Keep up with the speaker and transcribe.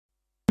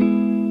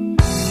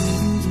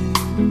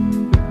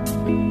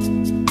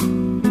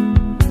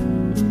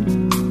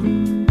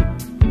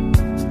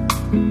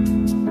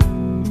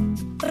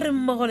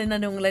mo go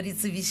lenaneong la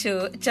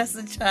ditsebišo tša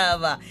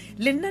setšhaba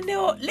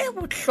lenaneo le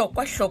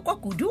bohlokwa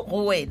kudu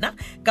go wena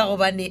ka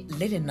gobane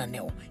le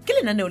lenaneo ke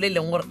lenaneo le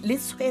leng gore le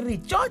tshwere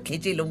tšotlhe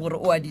tše e leng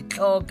gore o a di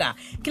tlhoka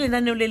ke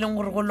lenaneo le leng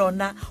gore go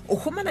lona o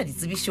humana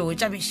ditsebišo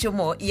tša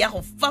mešomo ya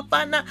go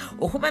fapana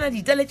o humana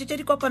ditaletšo tša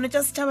dikopano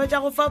tša setšhaba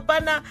tša go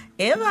fapana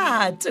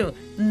batho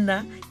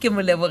nna ke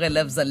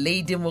molebogela bza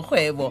lady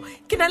mokgwebo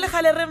ke na le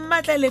gale re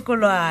mmatla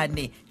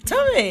lekolwane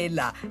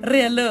Thabela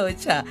re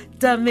lotša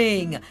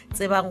tameng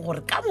tsebang gore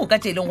ka moka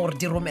tše e leng gore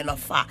di romelwa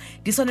fa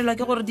di swanelwa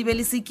ke gore di be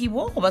le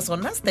sekibo goba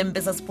sona stempe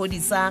sa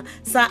sepodisa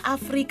sa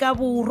Afrika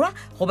Borwa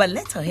goba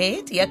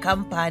letterhead ya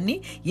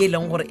company ye e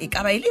leng gore e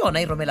ka ba e le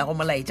yona e romela go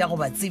molaetša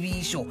goba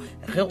tsebišo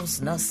ge go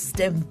sena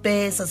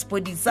stempe sa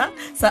sepodisa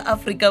sa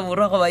Afrika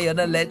Borwa goba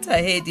yona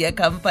letterhead ya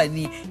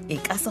company e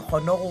ka se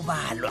kgone go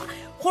balwa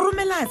go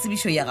romela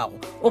tsebišo ya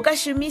gago o ka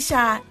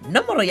šomiša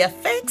nomoro ya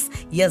fax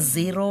ya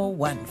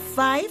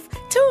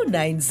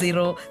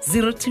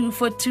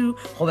 015-290-0242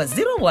 goba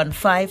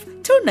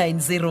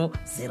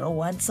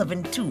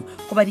 015-290-0172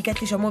 goba di ka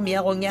tlišwa mo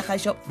meagong ya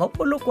kgašo mo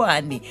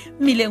Polokwane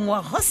mmileng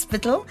wa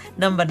hospital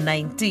number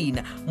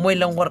 19 mo e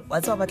leng gore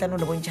wa tseba batlano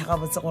le bontšha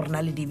gabotse gore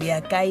na le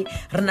dibea kae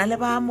re na le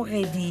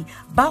baamogedi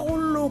ba go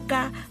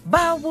loka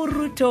ba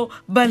boruto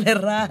ba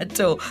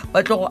lerato ba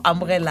tlo go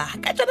amogela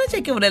ka tšona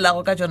tše ke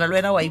bolelago ka tšona le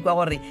wena wa ikwa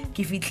gore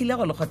ke fitlhile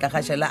go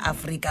lekgotlakgašo la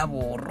Afrika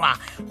Borwa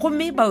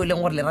gomme bao e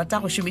leng gore le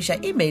rata go šomiša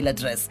email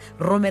address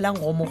romelang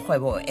go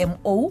mokgwebo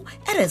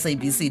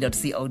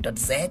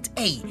mo@sabc.co.za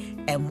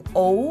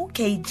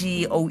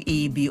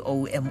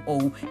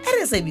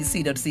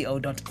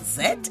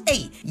mokgwebomo@sabc.co.za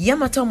ya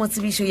mathomo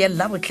tsebišo ya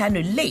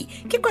labotlhano le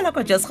ke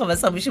kwalakwa sekgoba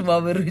sa mošomo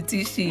wa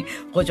borutiši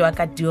go tšwa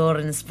ka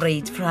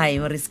Ditsebišo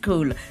Primary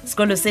School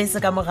sekolo se se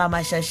ka moga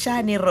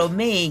Mašašane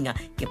Romeng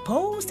ke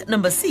post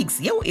number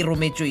 6 yeo e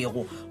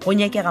rometšwego go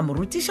nyakega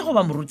morutiši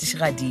goba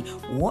morutišigadi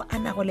wo a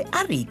nago le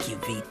RQ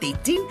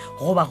 13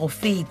 goba go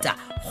feta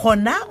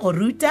gona go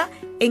ruta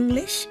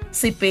English,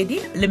 Sepedi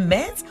le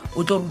Maths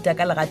o tlo ruta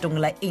ka legatong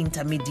la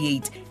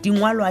intermediate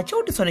dingwalwa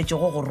tšeo di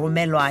tshwanetšego go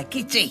romelwa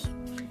ke tše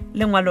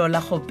lengwalo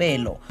la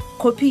kgopelo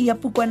kopi ya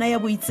pukwana ya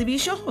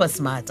boitsebišo goba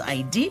smart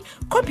ID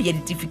kopi ya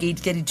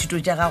certificate tša dithuto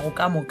tša gago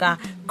ka moka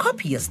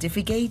kopi ya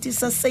certificate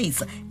sa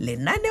SACE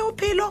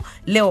lenaneophelo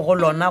leo go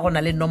lona go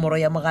na le nomoro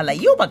ya mogala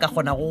yeo ba ka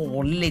kgona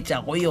go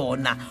leletša go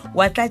yona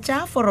wa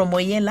tlatša foromo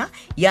yela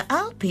ya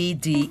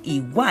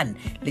LPDE1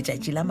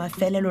 letšatši la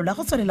mafelelo la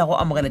go tswalela go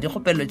amogela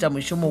dikgopelo tša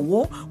mošomo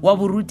wo wa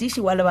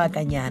borutiši wa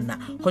lebakanyana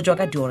go tšwa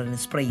ka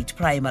Ditsebišo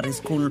Primary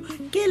School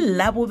ke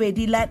la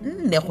bobedi la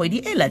 4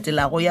 kgwedi e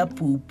latelago ya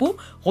Phupu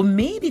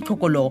gomme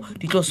ditlhokolo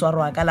di tlo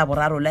swarwa ka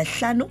Laboraro la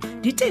 5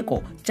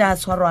 diteko tša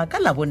swarwa ka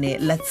Labone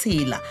la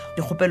 6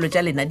 dikgopelo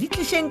tša lena di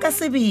tlišeng ka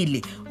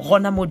sebele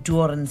gona mo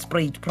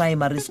Ditsebišo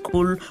Primary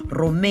School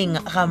Romeng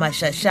ga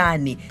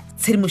Mašašane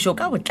tshedimošo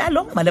ka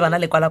botlalo malebana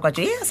le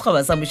kwalakwatšo ya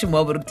sekgoba sa mošomo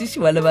wa borutiši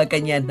wa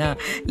lebakanyana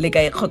le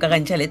ka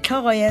ikgokagantšha le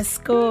tlhogo ya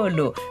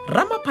sekolo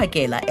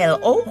Ramaphakela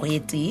LO go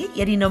yetee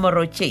ya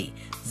dinomoro tše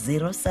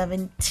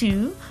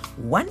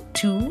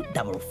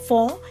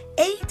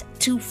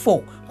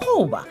 072-1244-824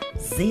 goba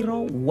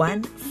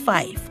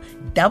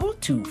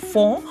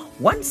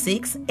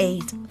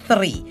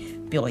 015-224-1683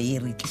 pego ye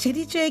re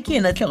tlišeditše ke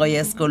yena tlhogo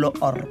ya sekolo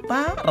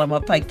Orpa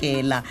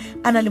Ramaphakela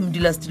a na le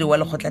modulasetulo wa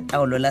lekgotla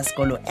taolo la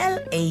sekolo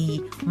LA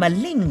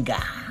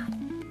Malinga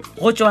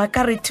go tšwa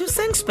ka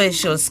Retuseng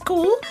Special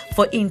School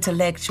for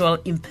Intellectual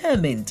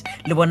Impairment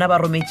le bona ba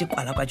rometše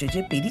kwalakwatšo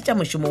tše pedi tša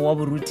mošomo wa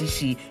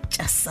borutiši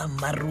tša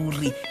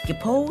samaruri ke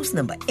post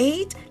number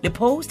 8 le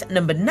post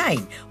number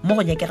 9 mo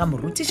go nyakega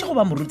morutiši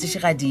goba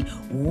morutišigadi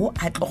wo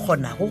a tlo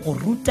kgonago go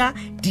ruta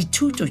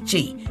dithuto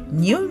tše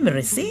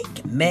numeracy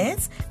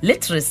maths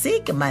literacy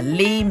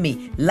maleme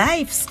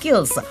life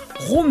skills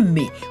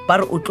gomme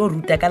ba re o tlo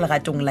ruta ka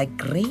legatong la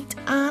grade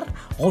R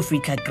go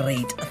fihla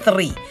grade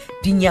 3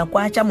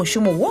 dinyakwa tša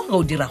mošomo wo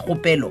go dira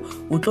kgopelo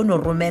o tlo no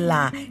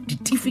romela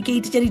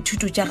certificate tša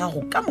dithuto tša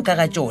gago ka moka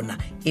ga tšona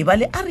e ba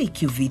le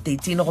RQ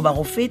 13 goba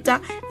go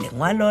feta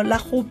lengwalo la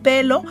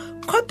kgopelo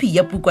kopi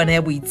ya pukwana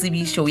ya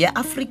boitsebišo ya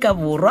Afrika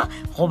Borwa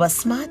goba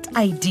smart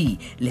ID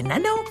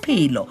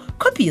lenaneophelo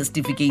kopi ya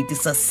certificate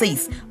sa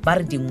SACE ba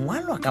re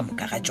dingwalwa ka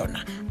moka ga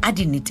tšona a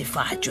di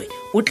netefatšwe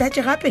o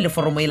tlatše gape le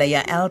foromoela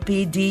ya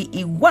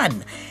LPDE1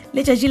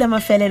 letšatši la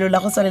mafelelo la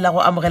go tswalela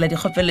go amogela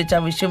dikgopelo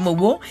tša mošomo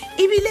wo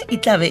ebile e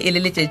tlabe e le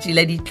letšatši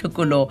la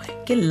ditlhokolo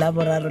ke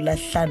Laboraro la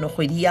 5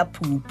 kgwedi ya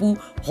Phupu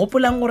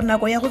gopolang gore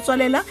nako ya go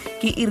tswalela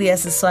ke iri ya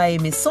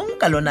 7 mesong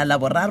ka lona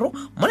Laboraro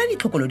mola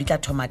ditlhokolo di tla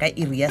thoma ka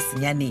iri ya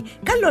 9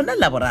 ka lona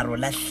Laboraro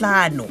la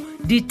 5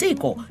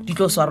 diteko di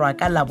tlo swarwa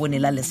ka Labone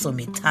la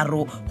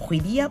 13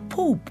 kgwedi ya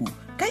Phupu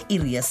ka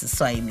iri ya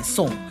 7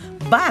 mesong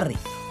ba re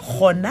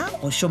gona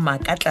go šoma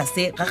ka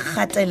tlase ga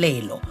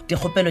kgatelelo.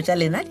 Dikgopelo tša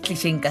lena di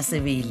tlišeng ka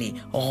sebele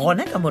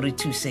gona ka mo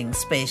Ditsebišo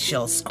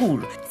Special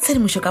School.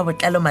 Tshedimošo ka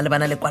botlalo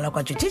malebana le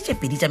kwalakwatšo tše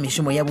pedi tša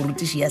mešomo ya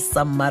borutiši ya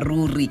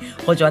sammaruri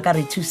go tšwa ka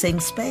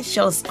Ditsebišo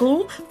Special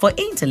School for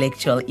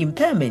Intellectual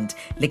Impairment.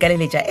 Le ka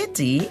leletša e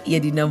tee ya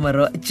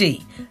dinomoro tše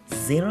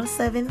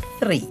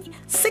 073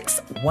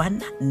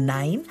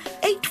 619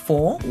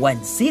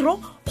 8410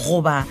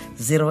 goba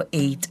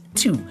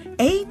 082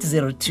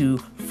 802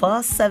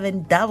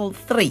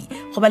 4733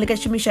 goba le ka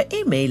šomiša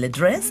email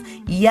address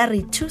ya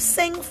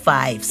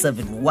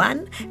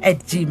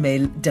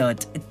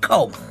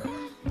retusing571@gmail.com.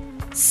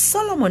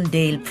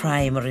 Solomondale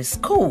Primary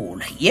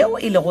School yeo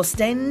e lego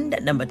stand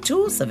number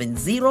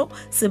 270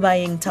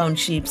 Sebayeng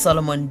Township,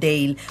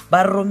 Solomondale,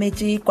 ba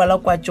rometše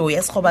kwalakwatšo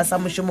ya sekgoba sa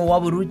mošomo wa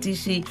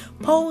borutiši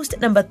post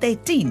number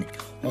 13.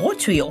 Go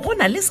thwe go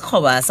na le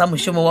sekgoba sa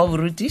mošomo wa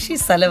borutiši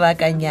sa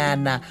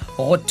lebakanyana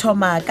go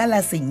thoma ka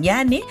la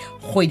senyane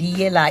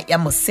kgwedi yela ya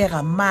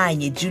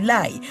Mosegamanye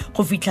July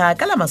go fihla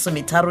ka la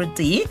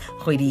 31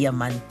 kgwedi ya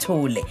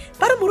Manthole.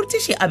 Ba re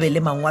morutiši a be le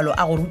mangwalo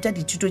a go ruta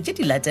dithuto tše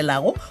di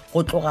latelago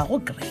go tloga go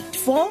grade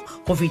 4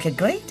 go fihla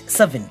grade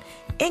 7,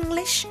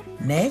 English,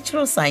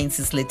 Natural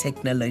Sciences le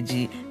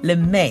Technology le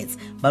Maths.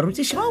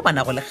 Barutiši bao ba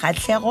nago le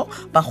kgahlego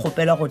ba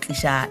kgopelwa go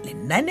tliša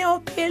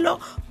lenaneophelo,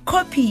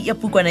 kopi ya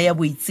pukwana ya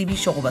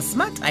boitsebišo goba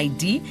smart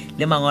ID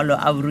le mangwalo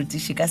a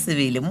borutiši ka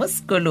sebele mo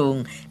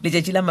sekolong.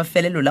 Letšatši la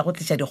mafelelo la go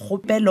tliša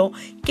dikgopelo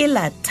ke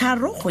la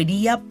 3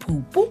 kgwedi ya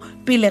Phupu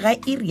pele ga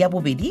iri ya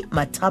bobedi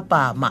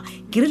mathapama.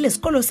 Ke rile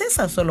sekolo se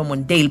sa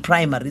Solomondale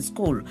Primary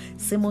School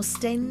se mo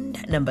stand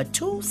number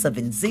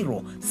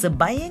 270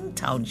 Sebayeng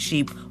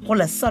Township go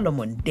la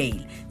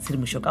Solomondale.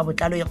 Tshedimošo ka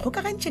botlalo e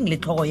kgokagantšeng le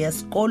tlhogo ya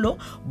sekolo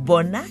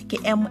bona ke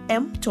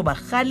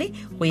Tobagale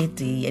go ye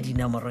tee ya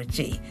dinomoro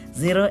tše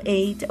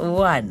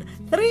 081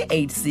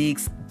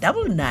 386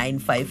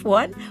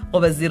 9951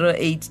 goba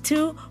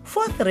 082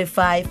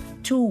 435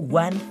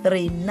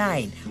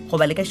 2139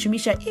 goba le ka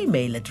šomiša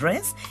email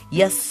address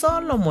ya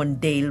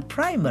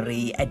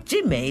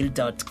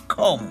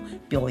solomondale.primary@gmail.com.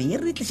 Pego ye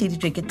re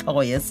tlišeditšwe ke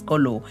tlhogo ya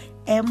sekolo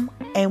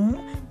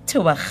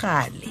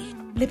Tobagale.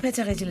 Le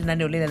phethagetše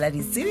lenaneo le la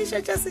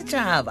ditsebišo tša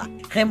setšhaba.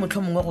 Ge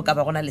motlho mongwe go ka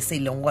ba gona le se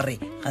ileng gore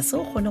ga se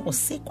o kgone go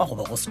sekwa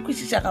goba go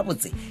sekwešiša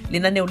gabotse,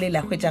 lenaneo le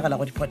la hwetšagala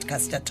go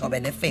di-podcast tša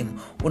Thobel FM.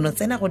 O no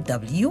tsena go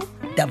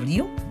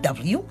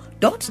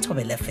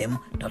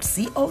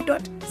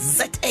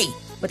www.thobelfm.co.za.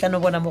 o tla no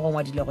bona mo go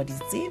ngwadilego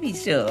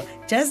ditsebišo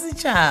tša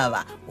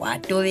setšhaba, wa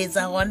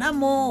tobetsa gona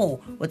moo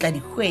o tla di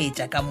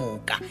hwetša ka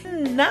moka.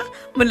 Nna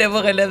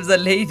Molebogele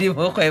Mzaledi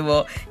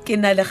mokgwebo ke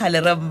na le kgale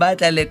re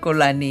mbatla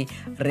lekolwane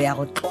re ya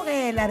go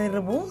tlogela re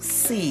re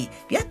bose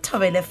bja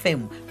Thobel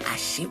FM a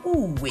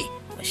šebowe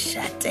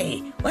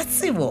mošate wa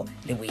tsebo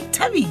le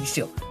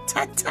boithabišo.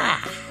 Thata.